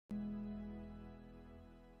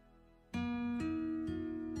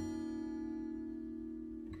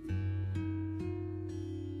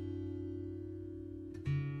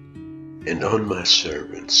And on my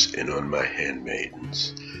servants and on my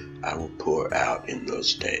handmaidens I will pour out in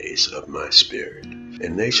those days of my spirit,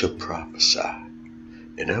 and they shall prophesy.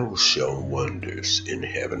 And I will show wonders in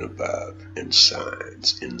heaven above, and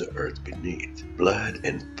signs in the earth beneath, blood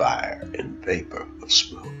and fire and vapor of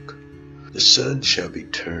smoke. The sun shall be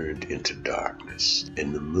turned into darkness,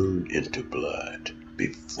 and the moon into blood,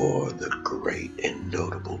 before the great and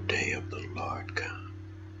notable day of the Lord come.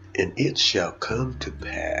 And it shall come to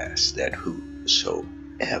pass that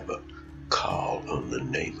whosoever call on the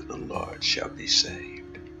name of the Lord shall be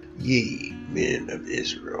saved. Ye men of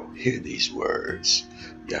Israel, hear these words.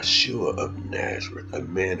 Yeshua of Nazareth, a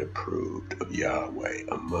man approved of Yahweh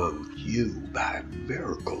among you by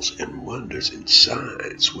miracles and wonders and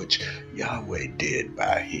signs which Yahweh did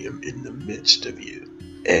by him in the midst of you,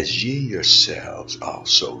 as ye yourselves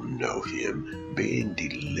also know him, being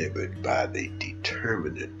delivered by the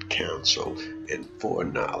determinate counsel and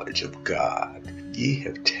foreknowledge of God. Ye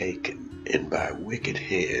have taken and by wicked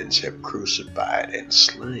hands have crucified and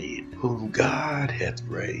slain, whom God hath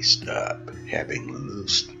raised up, having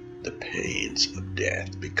loosed the pains of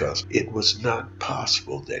death, because it was not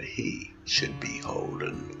possible that he should be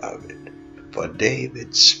holden of it. For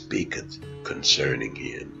David speaketh concerning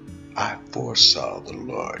him, I foresaw the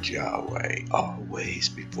Lord Yahweh always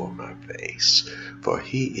before my face, for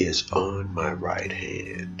he is on my right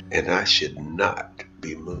hand, and I should not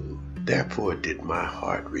be moved. Therefore did my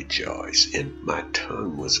heart rejoice, and my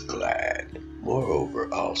tongue was glad.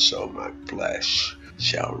 Moreover also my flesh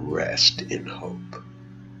shall rest in hope,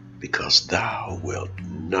 because thou wilt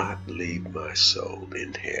not leave my soul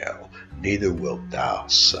in hell, neither wilt thou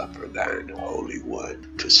suffer thine Holy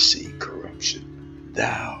One to see corruption.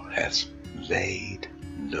 Thou hast made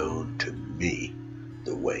known to me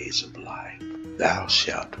the ways of life. Thou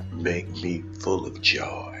shalt make me full of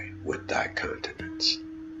joy with thy countenance.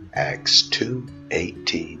 Acts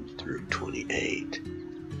 2:18 through 28.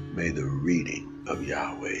 May the reading of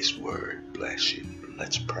Yahweh's word bless you.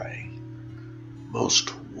 Let's pray.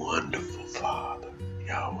 Most wonderful Father,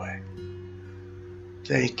 Yahweh,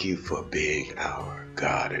 thank you for being our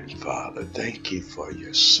God and Father. Thank you for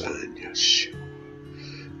your Son, Yeshua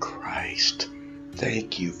Christ.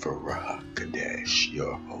 Thank you for Ruach Kadesh,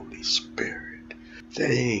 your Holy Spirit.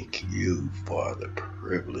 Thank you for the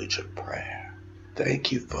privilege of prayer.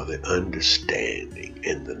 Thank you for the understanding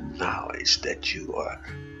and the knowledge that you are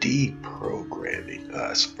deprogramming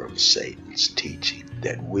us from Satan's teaching,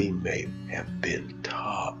 that we may have been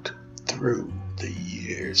taught through the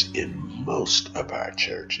years in most of our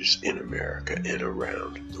churches in America and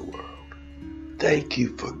around the world. Thank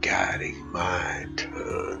you for guiding my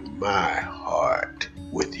tongue, my heart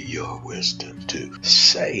with your wisdom to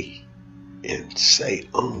say and say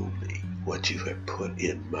only what you have put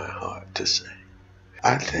in my heart to say.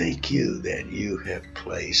 I thank you that you have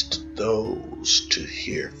placed those to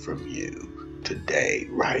hear from you today,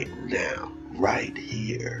 right now, right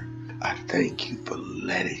here. I thank you for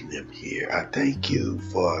letting them hear. I thank you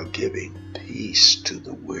for giving peace to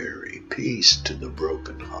the weary, peace to the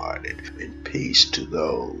brokenhearted, and peace to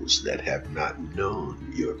those that have not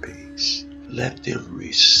known your peace. Let them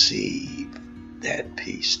receive that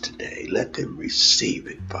peace today. Let them receive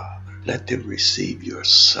it, Father. Let them receive your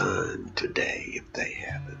Son today if they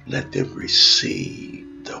haven't. Let them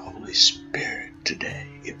receive the Holy Spirit today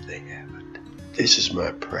if they haven't. This is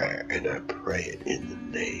my prayer, and I pray it in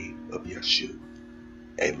the name of Yeshua.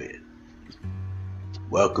 Amen.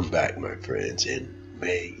 Welcome back, my friends, and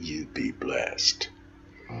may you be blessed.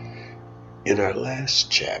 In our last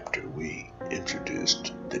chapter, we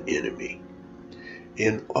introduced the enemy.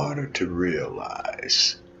 In order to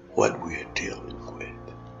realize what we're dealing with,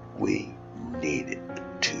 we needed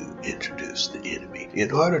to introduce the enemy.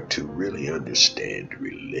 In order to really understand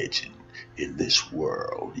religion in this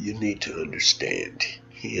world, you need to understand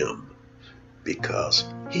him, because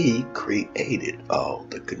he created all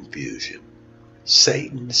the confusion.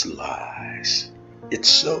 Satan's lies. It's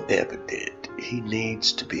so evident he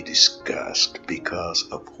needs to be discussed because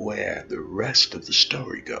of where the rest of the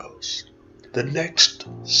story goes. The next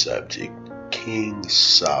subject, King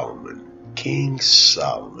Solomon. King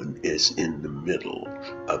Solomon is in the middle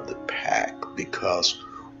of the pack because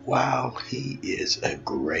while he is a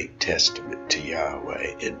great testament to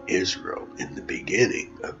Yahweh and Israel in the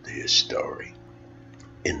beginning of his story,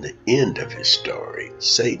 in the end of his story,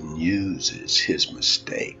 Satan uses his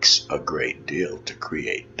mistakes a great deal to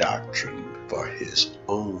create doctrine for his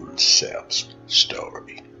own self's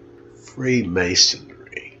story.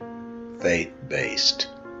 Freemasonry, faith-based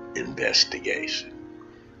investigation.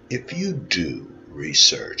 If you do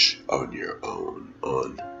research on your own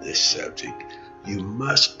on this subject, you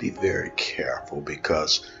must be very careful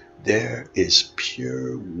because there is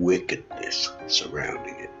pure wickedness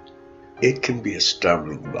surrounding it. It can be a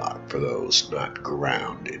stumbling block for those not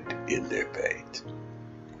grounded in their faith.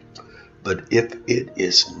 But if it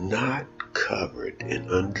is not covered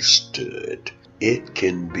and understood, it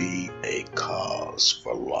can be a cause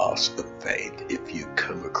for loss of faith if you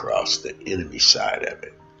come across the enemy side of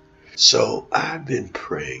it. So I've been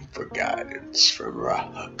praying for guidance from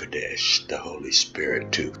Ruach HaKodesh, the Holy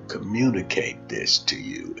Spirit, to communicate this to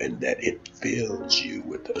you, and that it fills you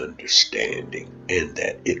with understanding and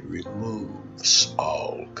that it removes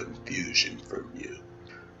all confusion from you.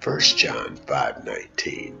 1 John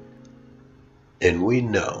 5:19. And we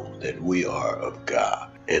know that we are of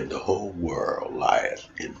God, and the whole world lieth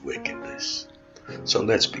in wickedness. So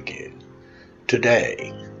let's begin.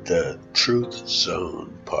 Today, the Truth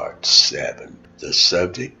Zone Part 7, the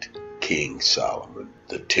subject, King Solomon,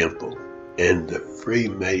 the temple, and the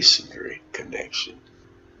Freemasonry connection.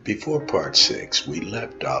 Before Part 6, we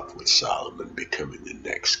left off with Solomon becoming the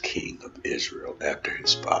next king of Israel after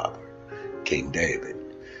his father, King David.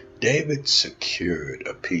 David secured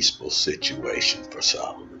a peaceful situation for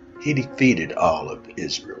Solomon. He defeated all of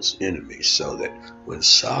Israel's enemies so that when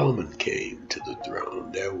Solomon came to the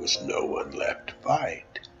throne, there was no one left to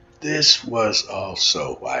fight. This was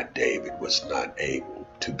also why David was not able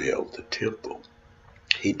to build the temple.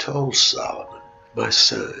 He told Solomon, "My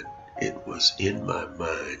son, it was in my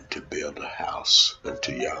mind to build a house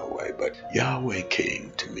unto Yahweh, but Yahweh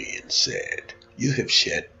came to me and said, You have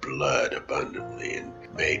shed blood abundantly and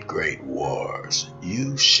made great wars.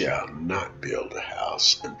 You shall not build a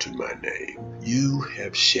house unto my name. You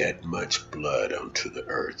have shed much blood unto the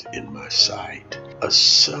earth in my sight. A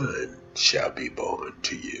son shall be born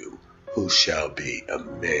to you, who shall be a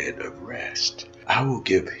man of rest. I will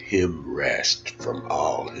give him rest from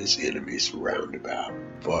all his enemies round about.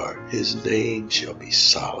 For his name shall be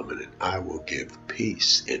Solomon, and I will give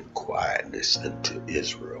peace and quietness unto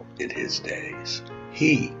Israel in his days.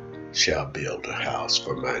 He shall build a house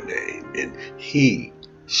for my name, and he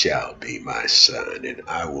shall be my son, and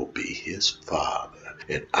I will be his father,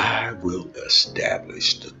 and I will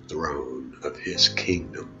establish the throne of his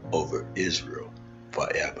kingdom over Israel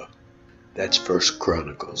forever." That's 1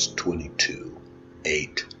 Chronicles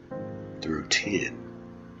 22:8 through 10.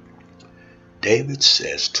 David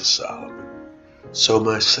says to Solomon, "So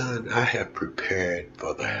my son, I have prepared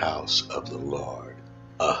for the house of the Lord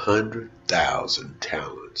 100,000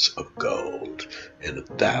 talents of gold, and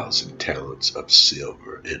 1,000 talents of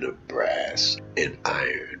silver, and of brass, and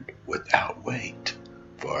iron without weight,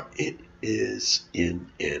 for it is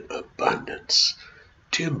in an abundance.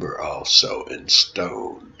 Timber also and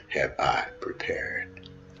stone have I prepared."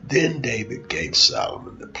 Then David gave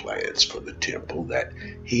Solomon the plans for the temple that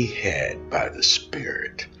he had by the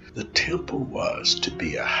Spirit. The temple was to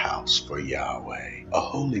be a house for Yahweh, a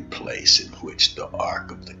holy place in which the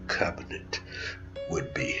Ark of the Covenant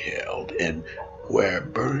would be held, and where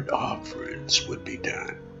burnt offerings would be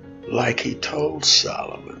done. Like he told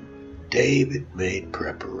Solomon, David made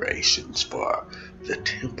preparations for the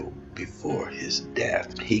temple before his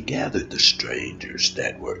death. He gathered the strangers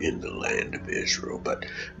that were in the land of Israel, but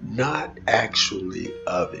not actually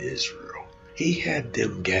of Israel. He had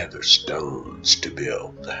them gather stones to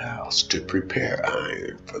build the house, to prepare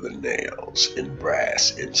iron for the nails, and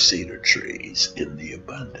brass and cedar trees in the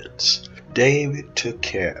abundance. David took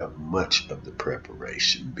care of much of the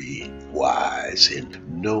preparation, being wise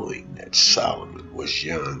in knowing that Solomon was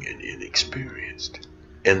young and inexperienced.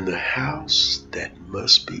 And the house that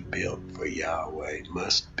must be built for Yahweh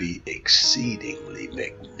must be exceedingly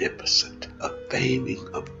magnificent, a faming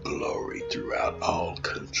of glory throughout all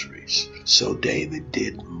countries. So David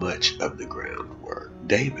did much of the groundwork.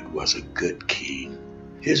 David was a good king.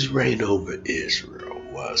 His reign over Israel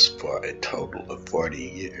was for a total of 40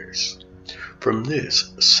 years. From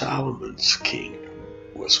this, Solomon's kingdom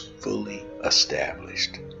was fully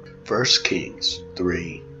established. 1 Kings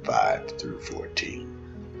 3:5 through 14.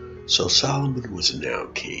 So Solomon was now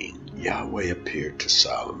king. Yahweh appeared to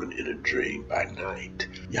Solomon in a dream by night.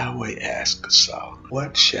 Yahweh asked Solomon,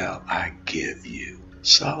 "What shall I give you?"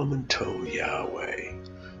 Solomon told Yahweh,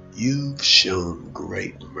 "You've shown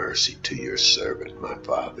great mercy to your servant, my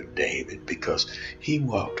father David, because he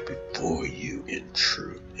walked before you in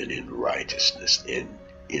truth and in righteousness and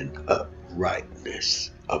in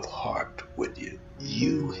uprightness of heart with you.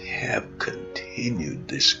 You have continued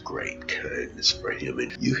this great kindness for him,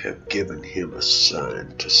 and you have given him a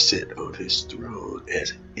son to sit on his throne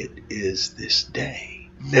as it is this day.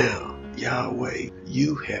 Now, Yahweh,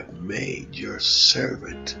 you have made your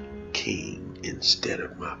servant king instead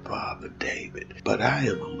of my father David, but I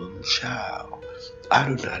am a little child. I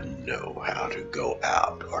do not know how to go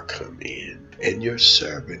out or come in, and your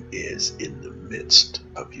servant is in the midst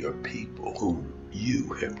of your people, whom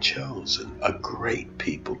you have chosen, a great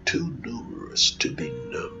people, too numerous to be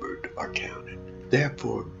numbered or counted.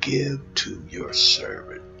 Therefore give to your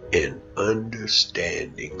servant an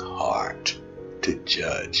understanding heart to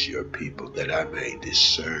judge your people, that I may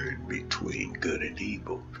discern between good and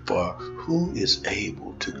evil. For who is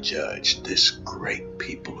able to judge this great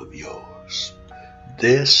people of yours?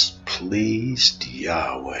 This pleased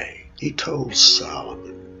Yahweh. He told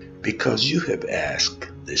Solomon, because you have asked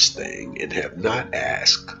this thing, and have not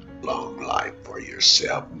asked long life for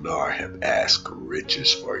yourself, nor have asked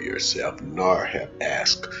riches for yourself, nor have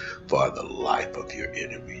asked for the life of your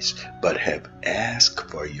enemies, but have asked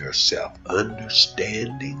for yourself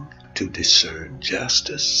understanding to discern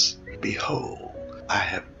justice. Behold, I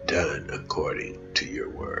have done according to your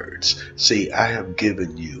words. See, I have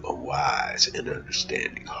given you a wise and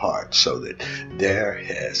understanding heart, so that there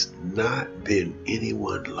has not been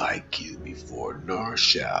anyone like you before, nor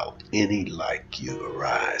shall any like you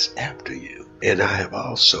arise after you. And I have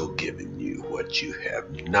also given you what you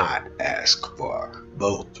have not asked for,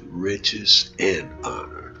 both riches and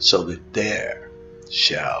honor, so that there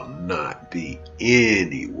shall not be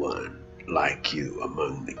anyone like you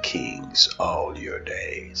among the kings all your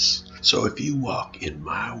days. So if you walk in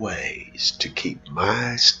my ways to keep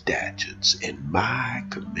my statutes and my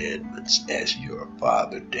commandments as your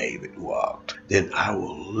father David walked, then I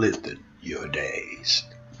will lengthen your days.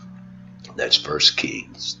 That's 1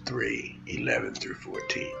 Kings 3:11 through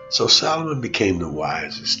 14. So Solomon became the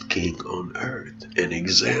wisest king on earth, an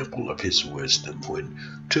example of his wisdom, when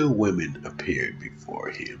two women appeared before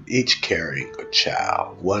him, each carrying a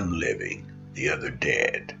child, one living, the other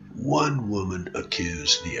dead. One woman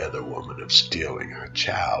accused the other woman of stealing her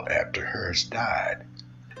child after hers died,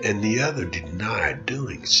 and the other denied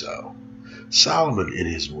doing so. Solomon, in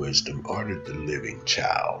his wisdom, ordered the living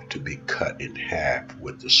child to be cut in half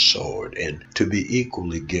with the sword and to be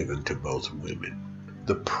equally given to both women.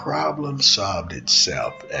 The problem solved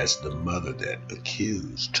itself, as the mother that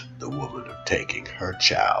accused the woman of taking her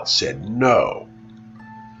child said, "No,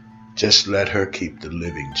 just let her keep the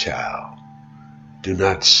living child. Do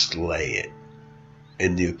not slay it."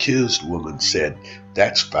 And the accused woman said,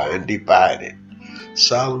 "That's fine, divide it."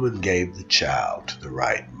 Solomon gave the child to the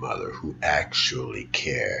right mother, who actually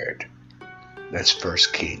cared. That's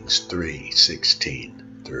 1 Kings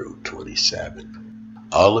 3:16 through 27.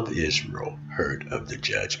 All of Israel heard of the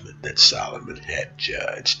judgment that Solomon had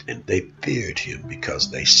judged, and they feared him because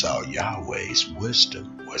they saw Yahweh's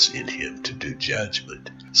wisdom was in him to do judgment.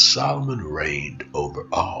 Solomon reigned over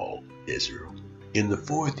all Israel. In the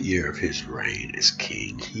 4th year of his reign as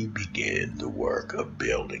king, he began the work of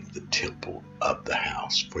building the temple of the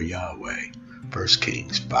house for Yahweh. 1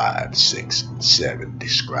 Kings 5, 6, and 7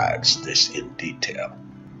 describes this in detail.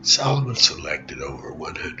 Solomon selected over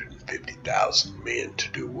 150,000 men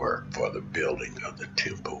to do work for the building of the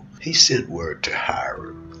temple. He sent word to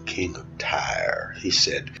Hiram, king of Tyre. He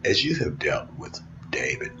said, "As you have dealt with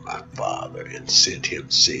David my father, and sent him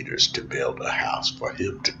cedars to build a house for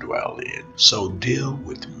him to dwell in, so deal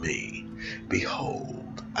with me.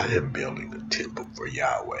 Behold, I am building a temple for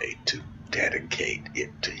Yahweh to dedicate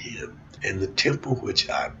it to him. And the temple which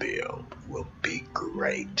I build will be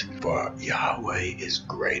great, for Yahweh is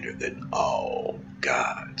greater than all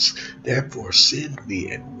gods. Therefore send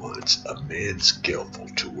me at once a man skillful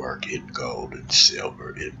to work in gold and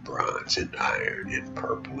silver, in bronze and iron, in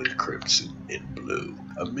purple and crimson and blue,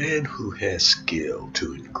 a man who has skill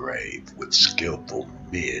to engrave, with skillful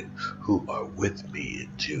men who are with me in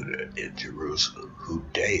Judah and Jerusalem, who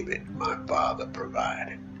David my father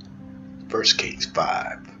provided." 1 Kings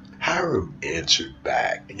 5. Hiram answered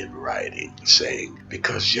back in writing, saying,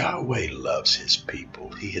 "Because Yahweh loves his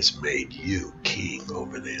people, he has made you king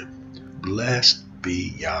over them. Blessed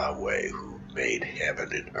be Yahweh, who made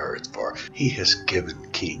heaven and earth, for he has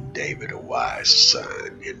given King David a wise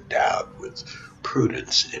son, endowed with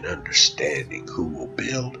prudence and understanding, who will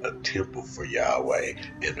build a temple for Yahweh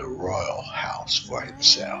and a royal house for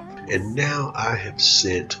himself. And now I have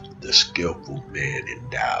sent the skillful man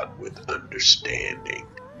endowed with understanding,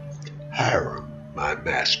 Hiram, my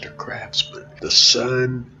master craftsman, the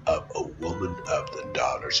son of a woman of the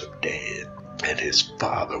daughters of Dan, and his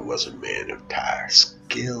father was a man of Tyre,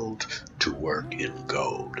 skilled to work in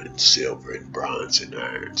gold and silver and bronze and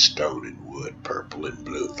iron, stone and wood, purple and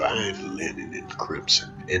blue, fine linen and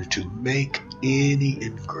crimson, and to make any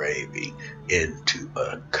engraving, and to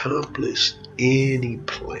accomplish any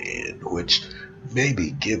plan which may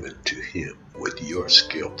be given to him. with your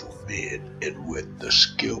skillful men and with the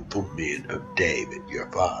skillful men of David your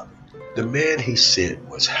father. The man he sent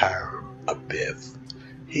was Hiram Abiff.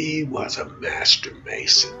 He was a master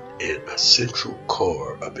mason and a central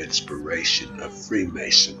core of inspiration of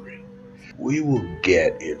Freemasonry. We will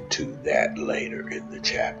get into that later in the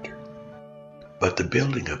chapter. But the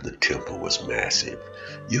building of the temple was massive.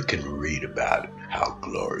 You can read about it, how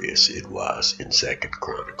glorious it was in 2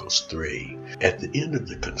 Chronicles 3. At the end of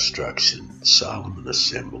the construction, Solomon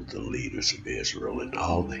assembled the leaders of Israel and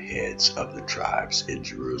all the heads of the tribes in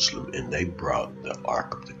Jerusalem, and they brought the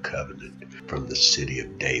Ark of the Covenant from the city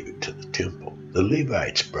of David to the temple. The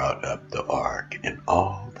Levites brought up the Ark and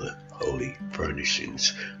all the holy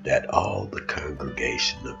furnishings that all the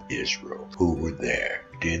congregation of Israel who were there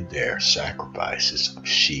did their sacrifices of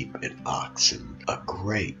sheep and oxen, a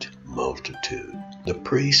great multitude. The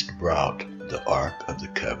priest brought the Ark of the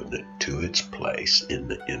Covenant to its place in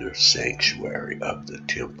the inner sanctuary of the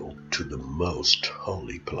temple, to the most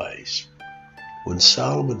holy place. When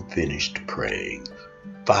Solomon finished praying,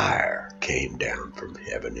 fire came down from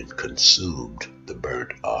heaven and consumed the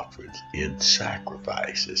burnt offerings and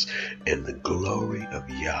sacrifices, and the glory of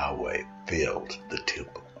Yahweh filled the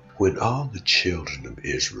temple. When all the children of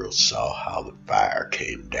Israel saw how the fire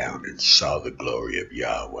came down and saw the glory of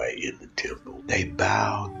Yahweh in the temple, they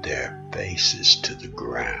bowed their faces to the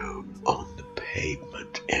ground on the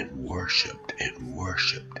pavement and worshipped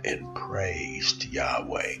and praised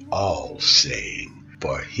Yahweh, all saying,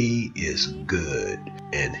 "For he is good,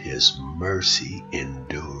 and his mercy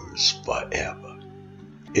endures forever."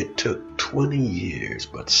 It took 20 years,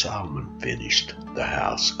 but Solomon finished the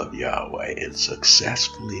house of Yahweh and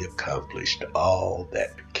successfully accomplished all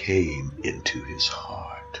that came into his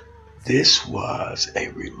heart. This was a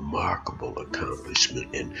remarkable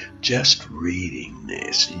accomplishment, and just reading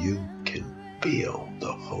this, you can feel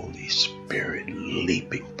the Holy Spirit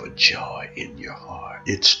leaping for joy in your heart.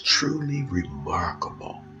 It's truly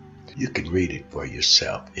remarkable. You can read it for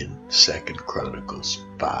yourself in 2 Chronicles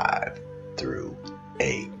 5 through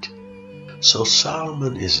 8. So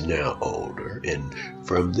Solomon is now older, and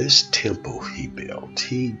from this temple he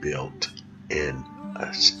built an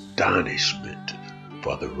astonishment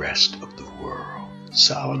for the rest of the world.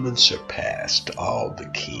 Solomon surpassed all the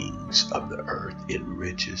kings of the earth in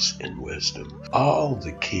riches and wisdom. All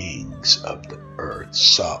the kings of the earth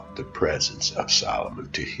sought the presence of Solomon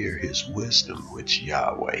to hear his wisdom, which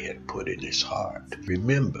Yahweh had put in his heart.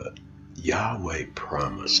 Remember, Yahweh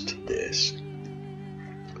promised this.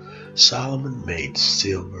 Solomon made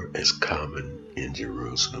silver as common in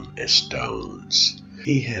Jerusalem as stones.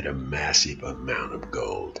 He had a massive amount of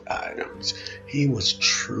gold items. He was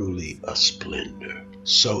truly a splendor.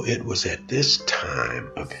 So it was at this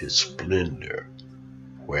time of his splendor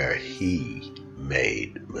where he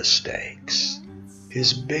made mistakes.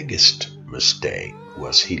 His biggest mistake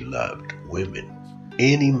was he loved women.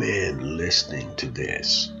 Any man listening to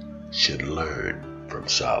this should learn from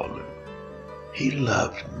Solomon. He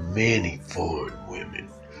loved many foreign women,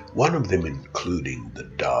 one of them including the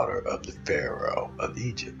daughter of the Pharaoh of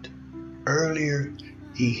Egypt. Earlier,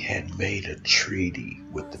 he had made a treaty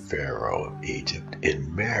with the Pharaoh of Egypt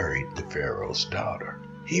and married the Pharaoh's daughter.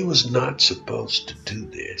 He was not supposed to do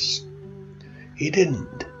this. He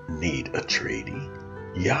didn't need a treaty.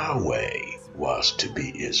 Yahweh was to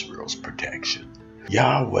be Israel's protection.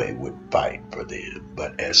 Yahweh would fight for them,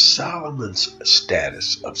 but as Solomon's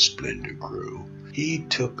status of splendor grew, he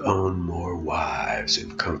took on more wives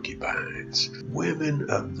and concubines, women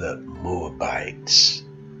of the Moabites,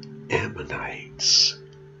 Ammonites,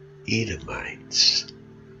 Edomites,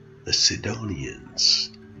 the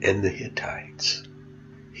Sidonians, and the Hittites.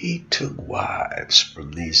 He took wives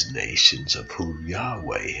from these nations of whom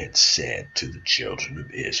Yahweh had said to the children of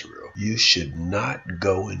Israel, "You should not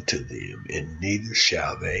go into them, and neither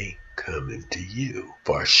shall they come into you,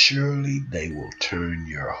 for surely they will turn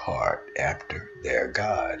your heart after their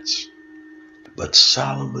gods." But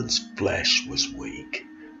Solomon's flesh was weak.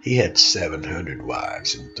 He had 700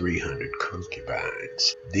 wives and 300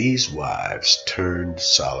 concubines. These wives turned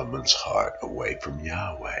Solomon's heart away from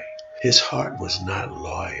Yahweh. His heart was not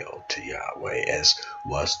loyal to Yahweh, as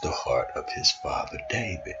was the heart of his father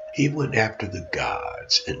David. He went after the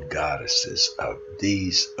gods and goddesses of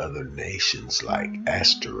these other nations, like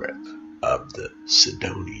Ashtoreth of the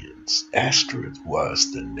Sidonians. Ashtoreth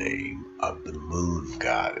was the name of the moon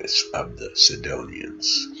goddess of the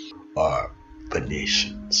Sidonians, or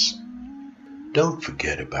Phoenicians. Don't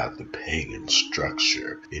forget about the pagan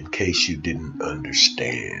structure in case you didn't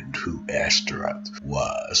understand who Ashtoreth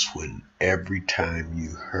was when every time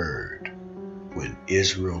you heard when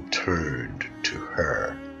Israel turned to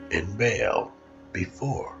her, and Baal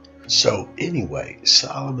before. So anyway,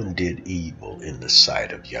 Solomon did evil in the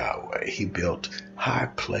sight of Yahweh. He built high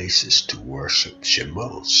places to worship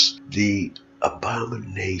Shemos, the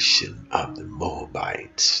abomination of the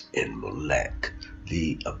Moabites, and Molech,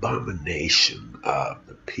 the abomination of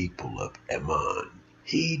the people of Ammon.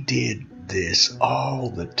 He did this all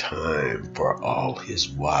the time for all his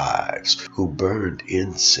wives who burned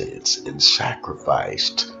incense and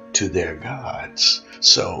sacrificed to their gods.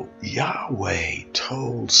 So Yahweh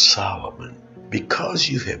told Solomon, because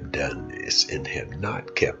you have done this and have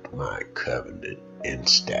not kept my covenant and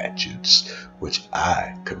statutes, which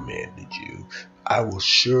I commanded you, I will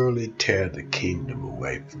surely tear the kingdom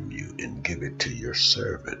away from you and give it to your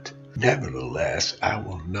servant. Nevertheless, I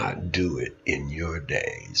will not do it in your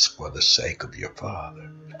days for the sake of your father.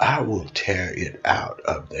 I will tear it out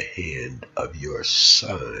of the hand of your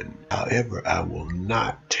son. However, I will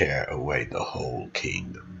not tear away the whole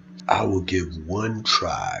kingdom. I will give one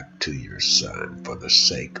tribe to your son for the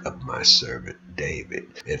sake of my servant David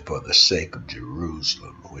and for the sake of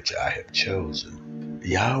Jerusalem, which I have chosen.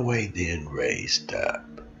 Yahweh then raised up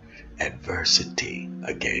adversity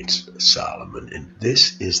against Solomon, and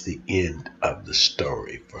this is the end of the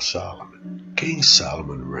story for Solomon. King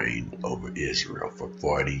Solomon reigned over Israel for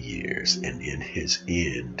 40 years, and in his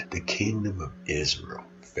end, the kingdom of Israel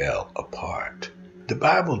fell apart. The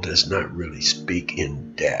Bible does not really speak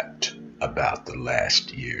in depth about the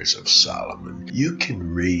last years of Solomon. You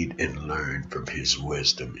can read and learn from his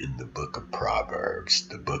wisdom in the book of Proverbs.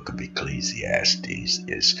 The book of Ecclesiastes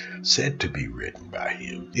is said to be written by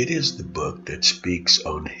him. It is the book that speaks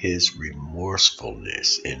on his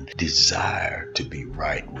remorsefulness and desire to be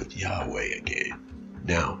right with Yahweh again.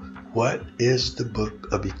 Now, what is the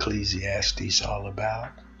book of Ecclesiastes all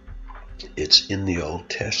about? It's in the Old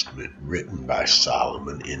Testament, written by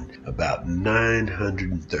Solomon in about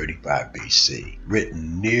 935 BC,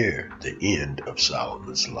 written near the end of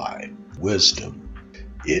Solomon's life. Wisdom.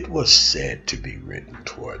 It was said to be written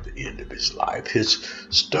toward the end of his life. His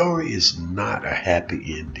story is not a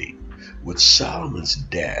happy ending. With Solomon's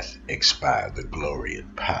death expired the glory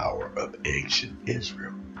and power of ancient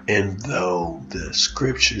Israel. And though the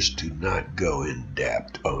scriptures do not go in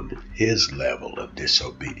depth on his level of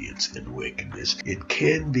disobedience and wickedness, it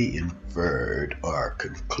can be inferred or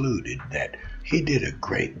concluded that he did a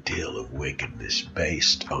great deal of wickedness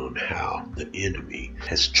based on how the enemy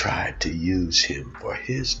has tried to use him for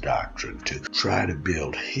his doctrine to try to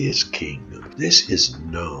build his kingdom. This is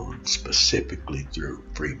known specifically through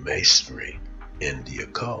Freemasonry and the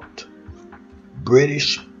occult.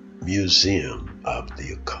 British Museum of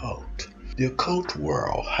the Occult. The occult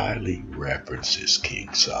world highly references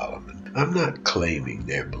King Solomon. I'm not claiming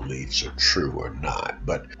their beliefs are true or not,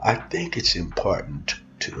 but I think it's important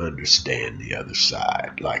to understand the other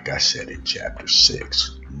side. Like I said in chapter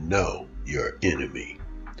 6, know your enemy.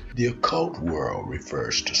 The occult world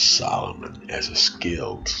refers to Solomon as a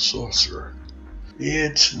skilled sorcerer.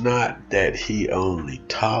 It's not that he only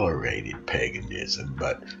tolerated paganism,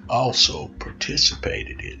 but also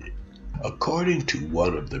participated in it. According to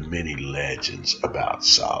one of the many legends about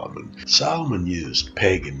Solomon, Solomon used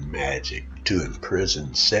pagan magic to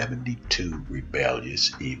imprison 72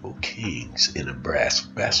 rebellious evil kings in a brass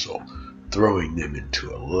vessel, throwing them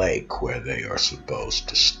into a lake where they are supposed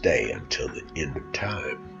to stay until the end of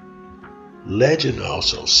time. Legend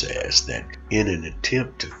also says that in an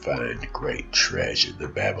attempt to find great treasure, the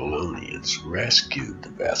Babylonians rescued the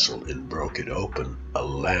vessel and broke it open,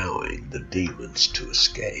 allowing the demons to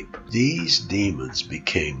escape. These demons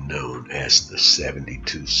became known as the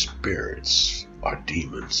 72 spirits or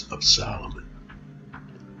demons of Solomon.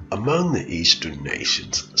 Among the Eastern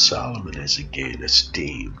nations, Solomon is again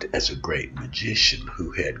esteemed as a great magician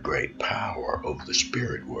who had great power over the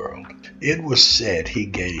spirit world. It was said he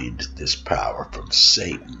gained this power from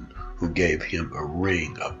Satan, who gave him a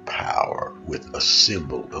ring of power with a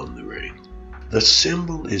symbol on the ring. The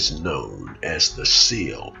symbol is known as the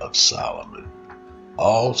Seal of Solomon,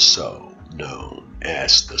 also known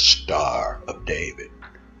as the Star of David.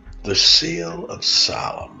 The Seal of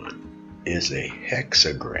Solomon is a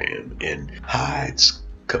hexagram and hides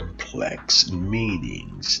complex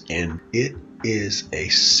meanings, and it is a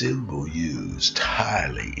symbol used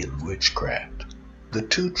highly in witchcraft. The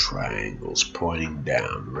two triangles pointing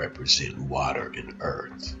down represent water and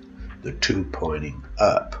earth. The two pointing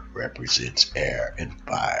up represents air and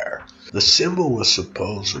fire. The symbol was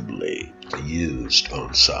supposedly used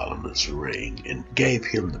on Solomon's ring and gave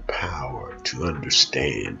him the power to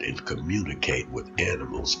understand and communicate with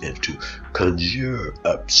animals and to conjure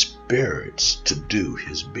up spirits to do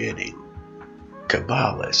his bidding.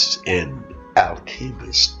 Kabbalists and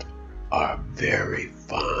Alchemists are very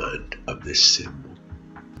fond of this symbol.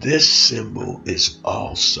 This symbol is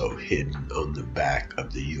also hidden on the back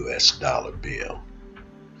of the US dollar bill.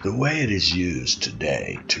 The way it is used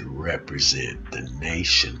today to represent the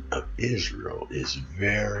nation of Israel is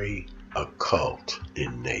very occult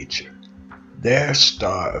in nature. Their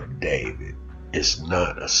Star of David is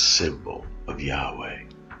not a symbol of Yahweh.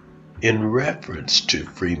 In reference to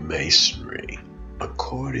Freemasonry,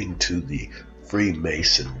 according to the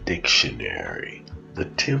Freemason Dictionary, the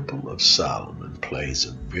Temple of Solomon plays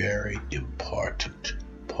a very important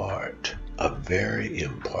part, a very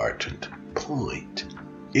important point.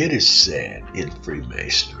 It is said in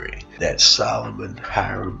Freemasonry that Solomon,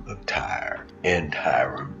 Hiram of Tyre, and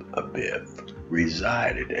Hiram Abiff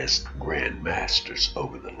resided as Grand Masters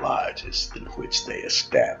over the lodges in which they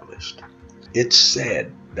established. It's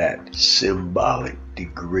said that symbolic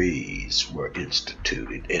degrees were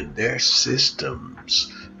instituted and their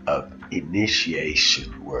systems of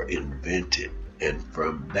initiation were invented, and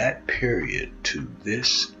from that period to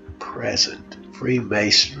this present,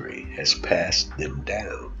 Freemasonry has passed them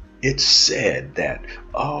down. It's said that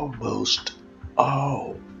almost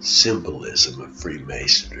all symbolism of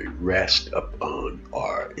Freemasonry rests upon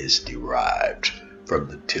or is derived from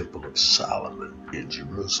the Temple of Solomon in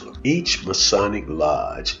Jerusalem. Each Masonic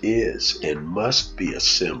lodge is and must be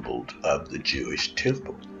assembled of the Jewish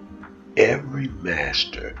temple. Every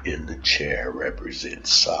master in the chair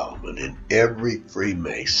represents Solomon, and every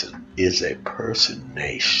Freemason is a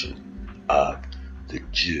personation of the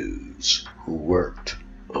Jews who worked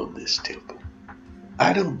on this temple.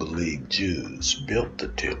 I don't believe Jews built the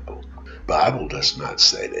temple. The Bible does not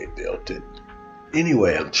say they built it.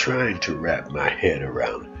 Anyway, I'm trying to wrap my head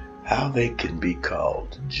around how they can be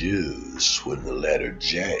called Jews when the letter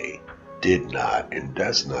J did not and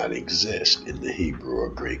does not exist in the Hebrew or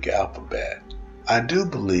Greek alphabet. I do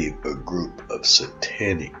believe a group of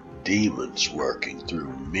satanic demons working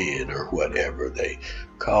through men or whatever they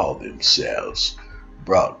call themselves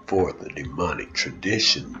brought forth a demonic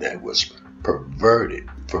tradition that was perverted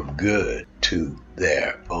from good to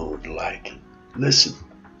their own liking. Listen,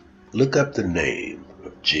 look up the name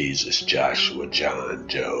of Jesus, Joshua, John,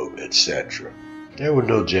 Job, etc. There were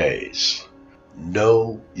no J's.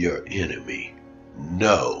 Know your enemy.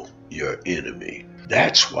 Know your enemy.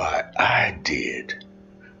 That's why I did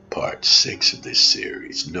part 6 of this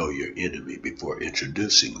series, Know Your Enemy, before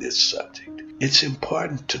introducing this subject. It's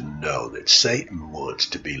important to know that Satan wants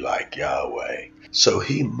to be like Yahweh, so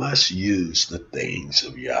he must use the things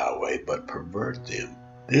of Yahweh but pervert them.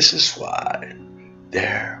 This is why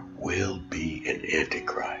there will be an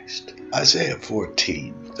Antichrist. Isaiah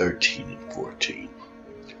 14:13 and 14.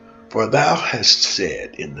 For thou hast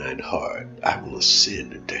said in thine heart, I will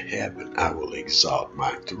ascend into heaven, I will exalt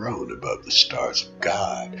my throne above the stars of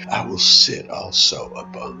God. I will sit also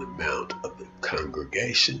upon the mount of the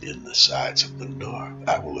congregation in the sides of the north.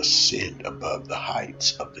 I will ascend above the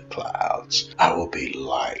heights of the clouds. I will be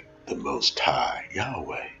like the Most High,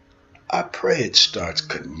 Yahweh. I pray it starts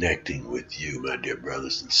connecting with you, my dear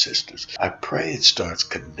brothers and sisters. I pray it starts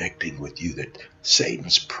connecting with you that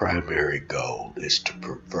Satan's primary goal is to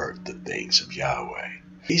pervert the things of Yahweh.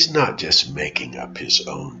 He's not just making up his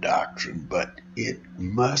own doctrine, but it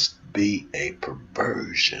must be a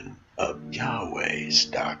perversion of Yahweh's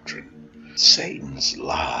doctrine. Satan's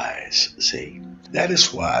lies, see? That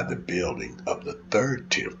is why the building of the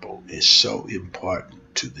third temple is so important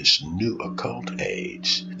to this new occult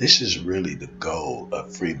age. This is really the goal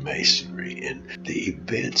of Freemasonry, and the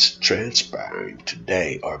events transpiring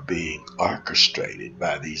today are being orchestrated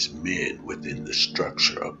by these men within the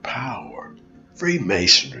structure of power.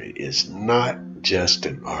 Freemasonry is not just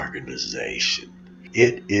an organization.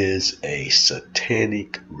 It is a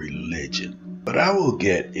satanic religion. But I will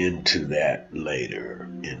get into that later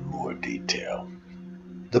in more detail.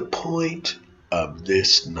 The point of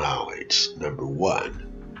this knowledge, number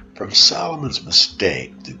 1, from Solomon's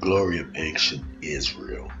mistake, the glory of ancient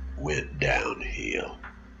Israel went downhill.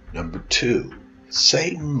 Number 2,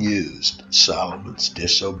 Satan used Solomon's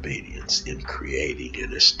disobedience in creating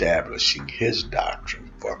and establishing his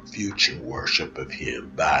doctrine for future worship of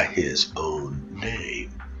him by his own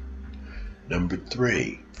name. Number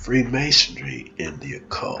 3, Freemasonry and the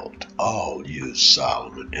occult all use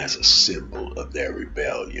Solomon as a symbol of their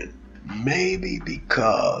rebellion. Maybe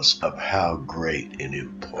because of how great and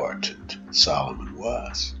important Solomon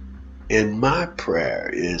was. And my prayer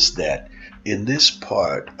is that in this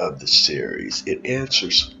part of the series, it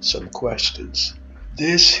answers some questions.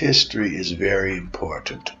 This history is very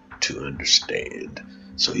important to understand.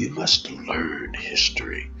 So you must learn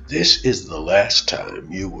history. This is the last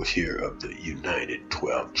time you will hear of the United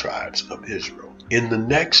 12 Tribes of Israel. In the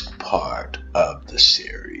next part of the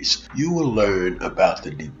series, you will learn about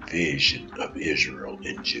the division of Israel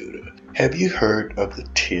and Judah. Have you heard of the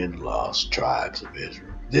 10 lost tribes of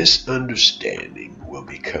Israel? This understanding will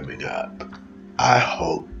be coming up. I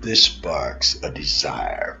hope this sparks a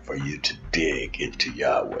desire for you to dig into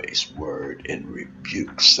Yahweh's word and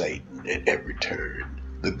rebuke Satan at every turn.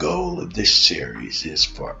 The goal of this series is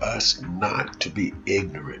for us not to be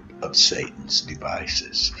ignorant of Satan's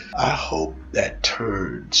devices. I hope that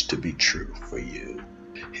turns to be true for you.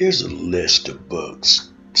 Here's a list of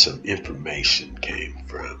books some information came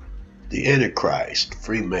from. The Antichrist,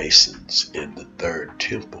 Freemasons, and the Third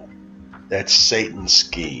Temple. That's Satan's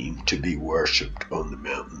scheme to be worshipped on the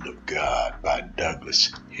mountain of God by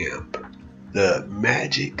Douglas Hemp. The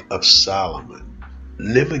Magic of Solomon,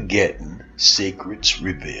 Limageddon, Secrets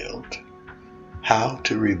Revealed, How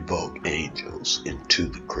to Revoke Angels into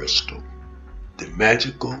the Crystal, The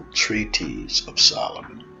Magical Treatise of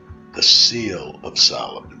Solomon, The Seal of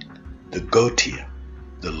Solomon, The Gotia,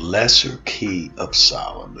 The Lesser Key of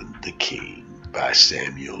Solomon the King by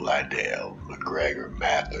Samuel Liddell, McGregor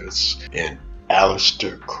Mathers, and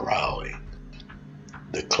Aleister Crowley,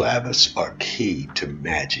 The Clavis or Key to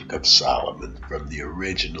Magic of Solomon from the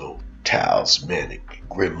original Talismanic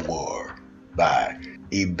Grimoire by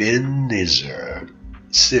Ebenezer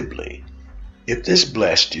Sibley. If this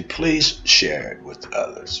blessed you, please share it with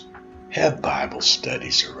others. Have Bible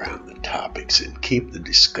studies around the topics and keep the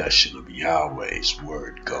discussion of Yahweh's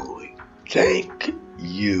word going. Thank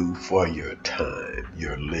you for your time,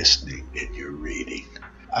 your listening, and your reading.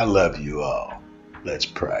 I love you all. Let's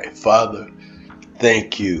pray. Father,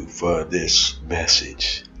 thank you for this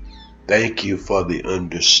message. Thank you for the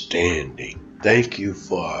understanding. Thank you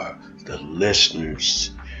for the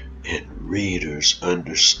listeners and readers'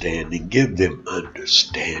 understanding. Give them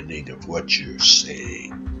understanding of what you're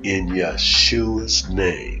saying. In Yeshua's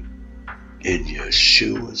name,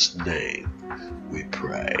 we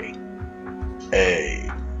pray.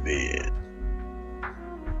 Amen.